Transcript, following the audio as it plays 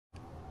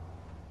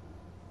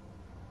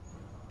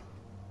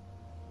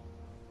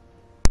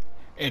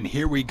And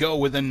here we go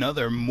with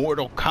another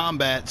Mortal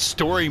Kombat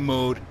story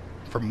mode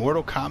for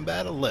Mortal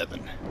Kombat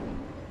 11.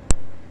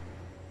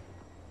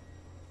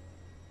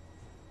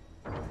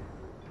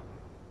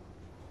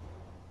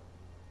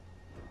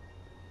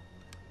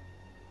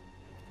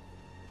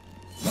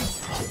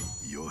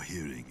 Your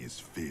hearing is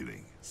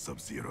failing,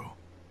 Sub-Zero.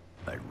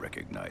 I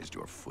recognized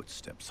your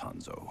footsteps,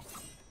 Hanzo.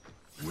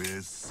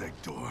 Where's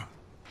Sector?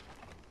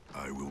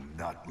 I will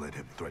not let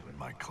him threaten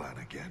my clan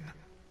again.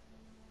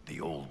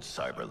 The old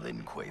Cyber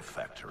Lin Kuei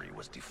factory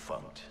was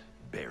defunct,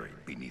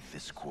 buried beneath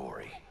this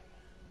quarry.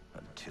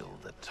 Until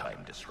the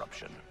time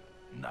disruption.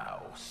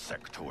 Now,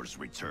 Sector's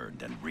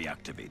returned and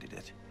reactivated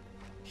it.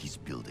 He's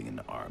building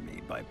an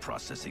army by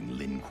processing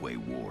Lin Kuei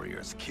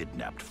warriors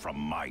kidnapped from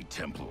my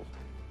temple.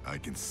 I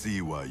can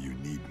see why you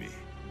need me.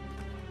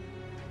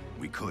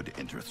 We could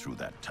enter through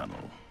that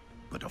tunnel,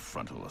 but a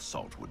frontal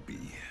assault would be...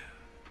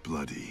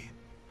 bloody.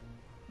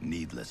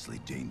 Needlessly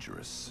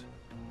dangerous.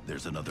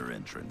 There's another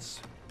entrance,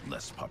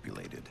 less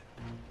populated.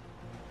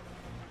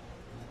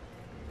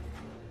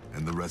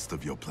 And the rest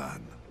of your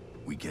plan?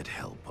 We get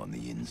help on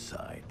the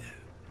inside.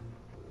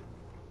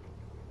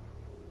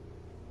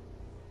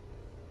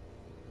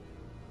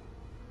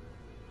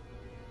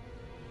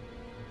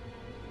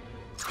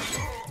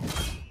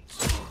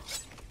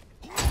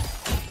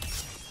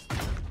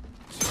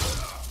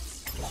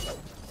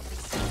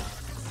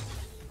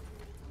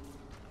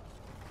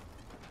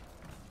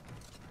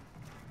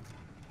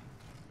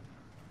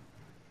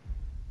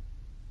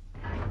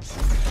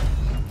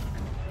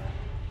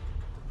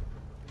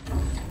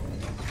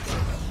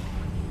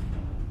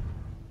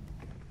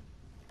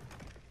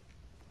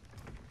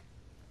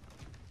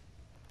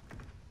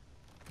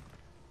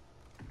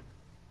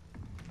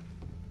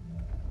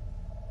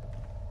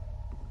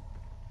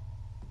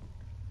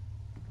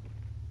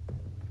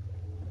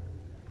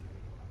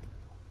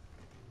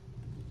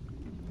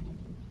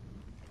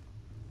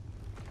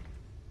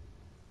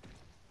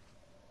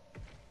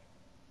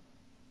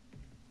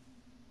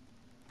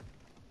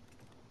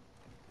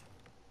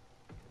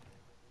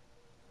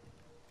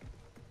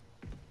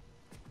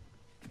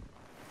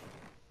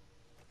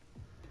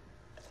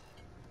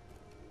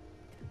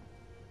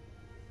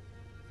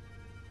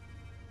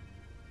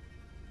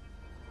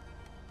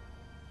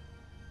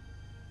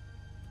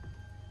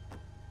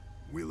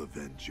 We'll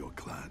avenge your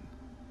clan.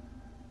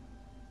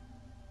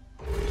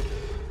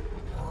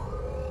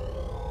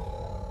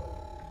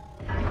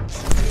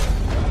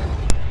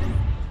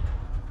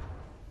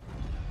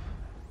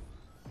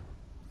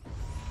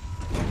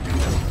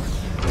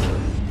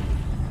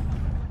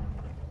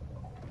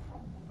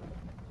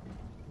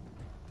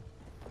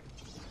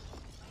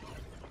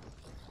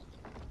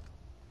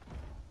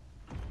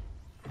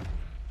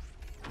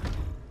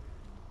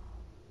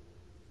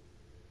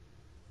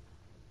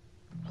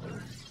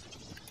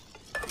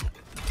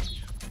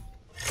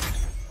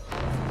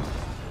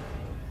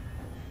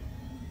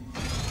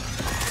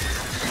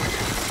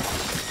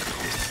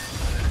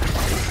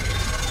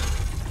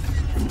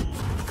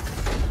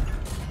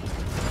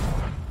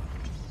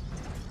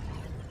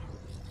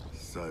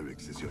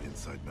 Cyrix is your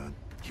inside man?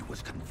 He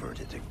was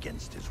converted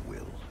against his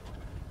will.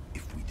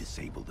 If we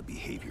disable the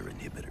behavior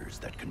inhibitors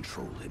that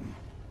control him,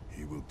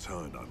 He will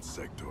turn on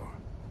Sector.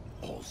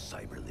 all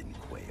Cyber Lin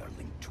Kuei are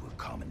linked to a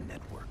common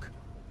network.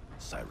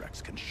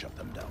 Cyrax can shut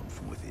them down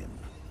from within.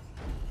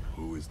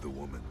 Who is the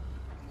woman?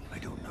 I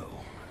don't know.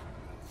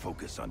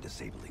 Focus on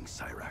disabling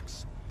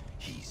Cyrax.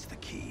 He's the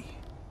key.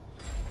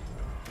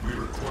 We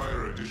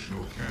require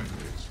additional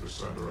candidates for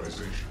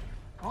cyberization.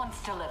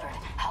 Once delivered,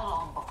 how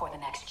long before the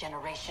next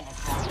generation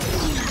is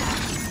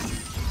ready?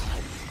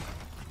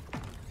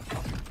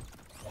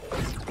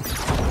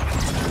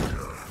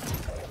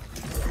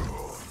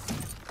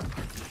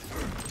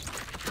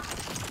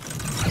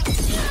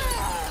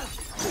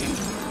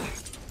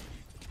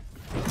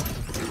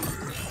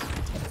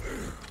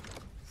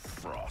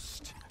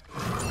 Frost.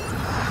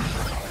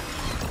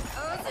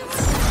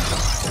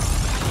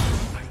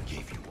 I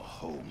gave you a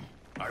home.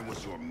 I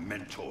was your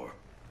mentor.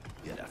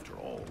 Yet after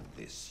all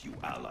this, you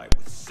ally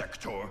with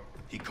Sector.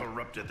 He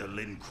corrupted the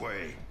Lin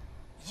Kuei.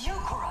 You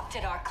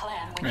corrupted our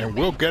clan when And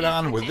we'll get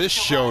on with this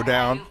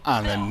showdown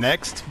on the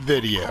next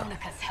video.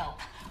 Kronika's help.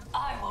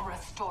 I will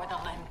restore the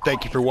Lin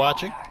Thank you for Kuei's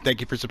watching. honor.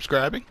 Thank you for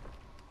subscribing.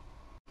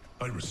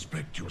 I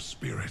respect your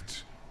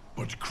spirit,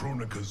 but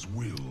Kronika's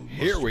will must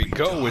Here we be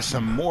go done. with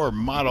some more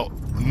Mortal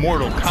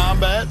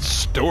Kombat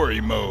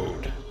story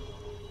mode.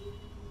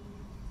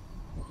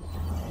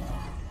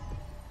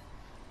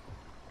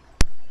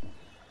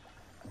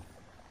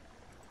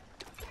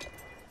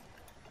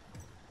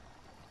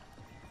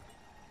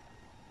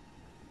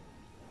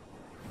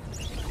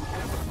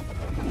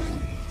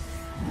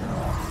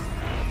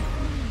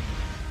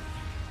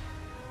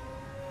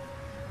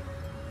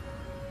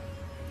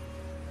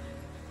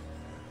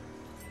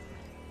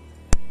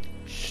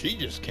 She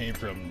just came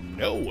from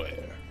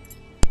nowhere.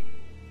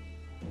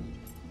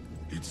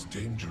 It's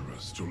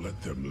dangerous to let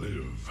them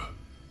live.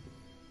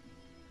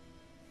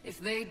 If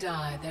they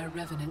die, their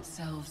revenant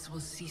selves will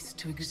cease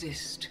to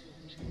exist.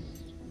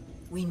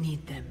 We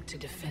need them to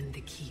defend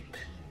the keep.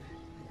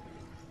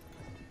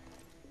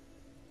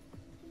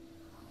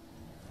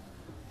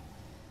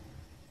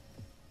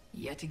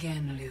 Yet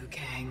again, Liu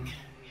Kang.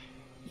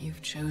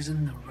 You've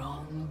chosen the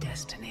wrong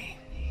destiny.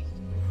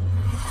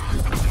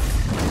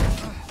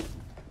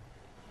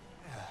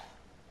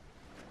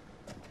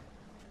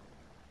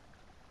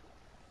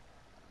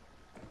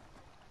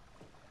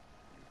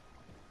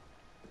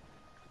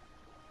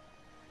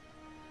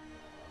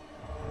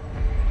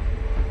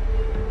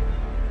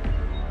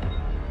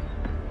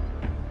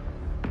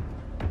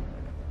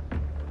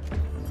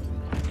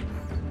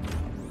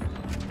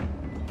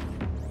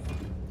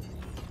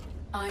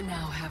 I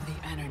now have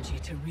the energy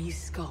to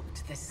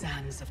re-sculpt the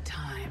sands of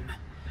time.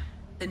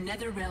 The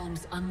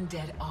Netherrealm's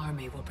undead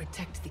army will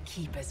protect the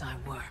keep as I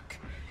work.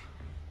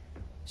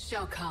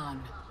 Shao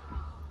Kahn,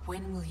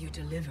 when will you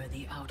deliver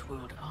the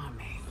Outworld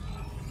army?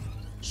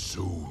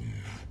 Soon.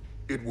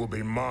 It will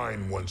be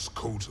mine once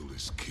Kotal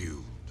is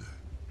killed.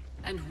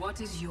 And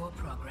what is your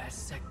progress,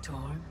 Sector?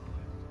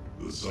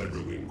 The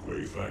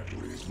Cyberlin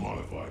factory is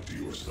modified to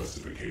your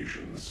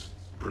specifications.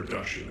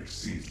 Production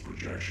exceeds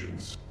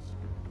projections.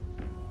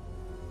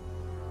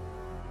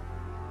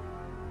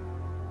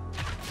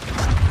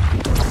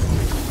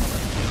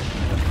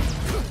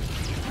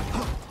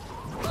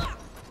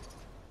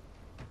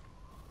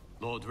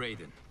 Lord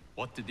Raiden,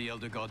 what did the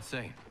Elder God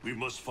say? We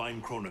must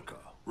find Kronika,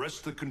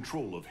 wrest the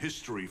control of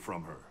history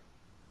from her.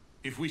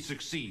 If we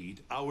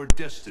succeed, our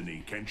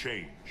destiny can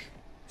change.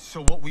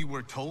 So what we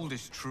were told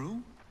is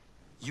true?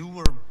 You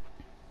were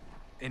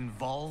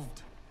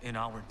involved in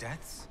our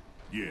deaths?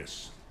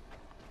 Yes.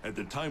 Had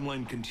the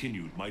timeline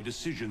continued, my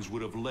decisions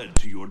would have led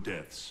to your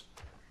deaths.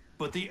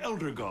 But the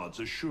Elder Gods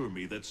assure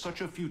me that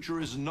such a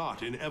future is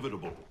not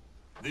inevitable.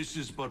 This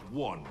is but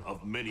one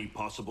of many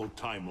possible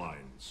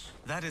timelines.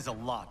 That is a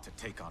lot to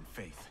take on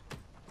faith.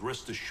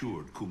 Rest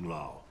assured, Kung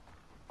Lao.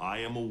 I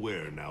am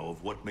aware now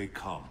of what may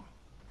come.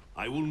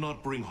 I will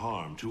not bring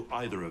harm to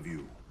either of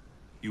you.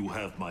 You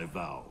have my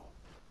vow.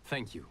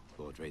 Thank you,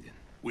 Lord Raiden.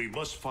 We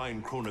must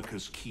find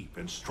Kronika's keep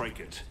and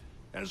strike it,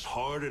 as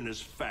hard and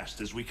as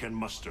fast as we can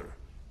muster,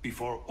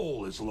 before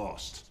all is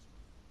lost.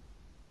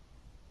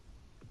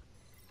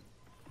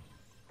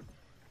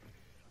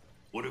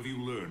 What have you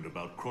learned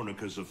about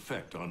Kronika's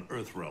effect on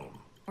Earthrealm?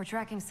 We're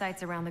tracking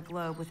sites around the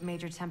globe with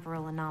major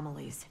temporal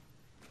anomalies.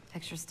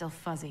 Picture's still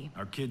fuzzy.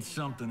 Our kid's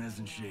something,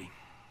 isn't she?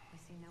 We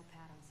see no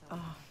patterns so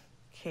far.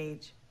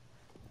 Cage.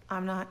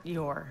 I'm not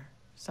your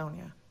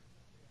Sonya.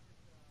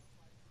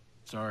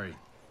 Sorry.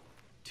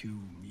 Too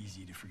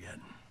easy to forget.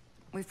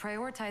 We've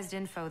prioritized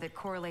info that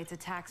correlates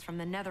attacks from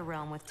the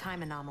Netherrealm with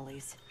time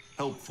anomalies.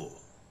 Helpful.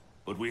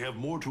 But we have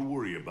more to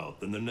worry about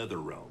than the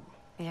Netherrealm.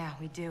 Yeah,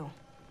 we do.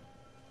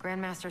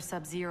 Grandmaster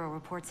Sub-Zero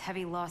reports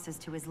heavy losses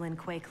to his Lin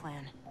Kuei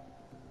clan.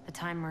 The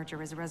Time Merger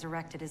has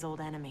resurrected his old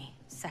enemy,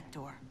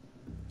 Sector.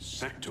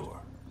 Sector?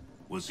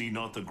 Was he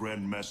not the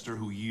Grandmaster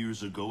who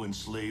years ago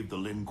enslaved the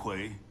Lin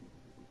Kuei?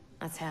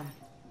 That's him.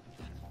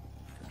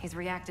 He's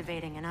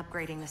reactivating and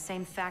upgrading the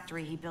same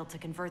factory he built to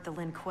convert the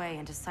Lin Kuei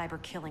into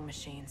cyber-killing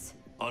machines.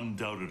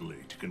 Undoubtedly,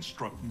 to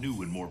construct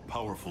new and more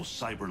powerful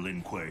cyber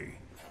Lin Kuei.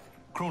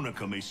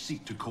 Kronika may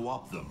seek to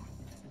co-opt them.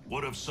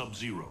 What of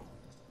Sub-Zero?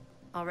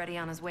 Already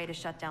on his way to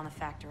shut down the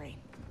factory.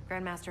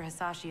 Grandmaster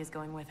Hasashi is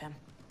going with him.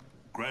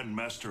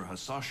 Grandmaster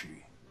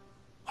Hasashi?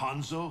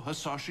 Hanzo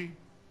Hasashi?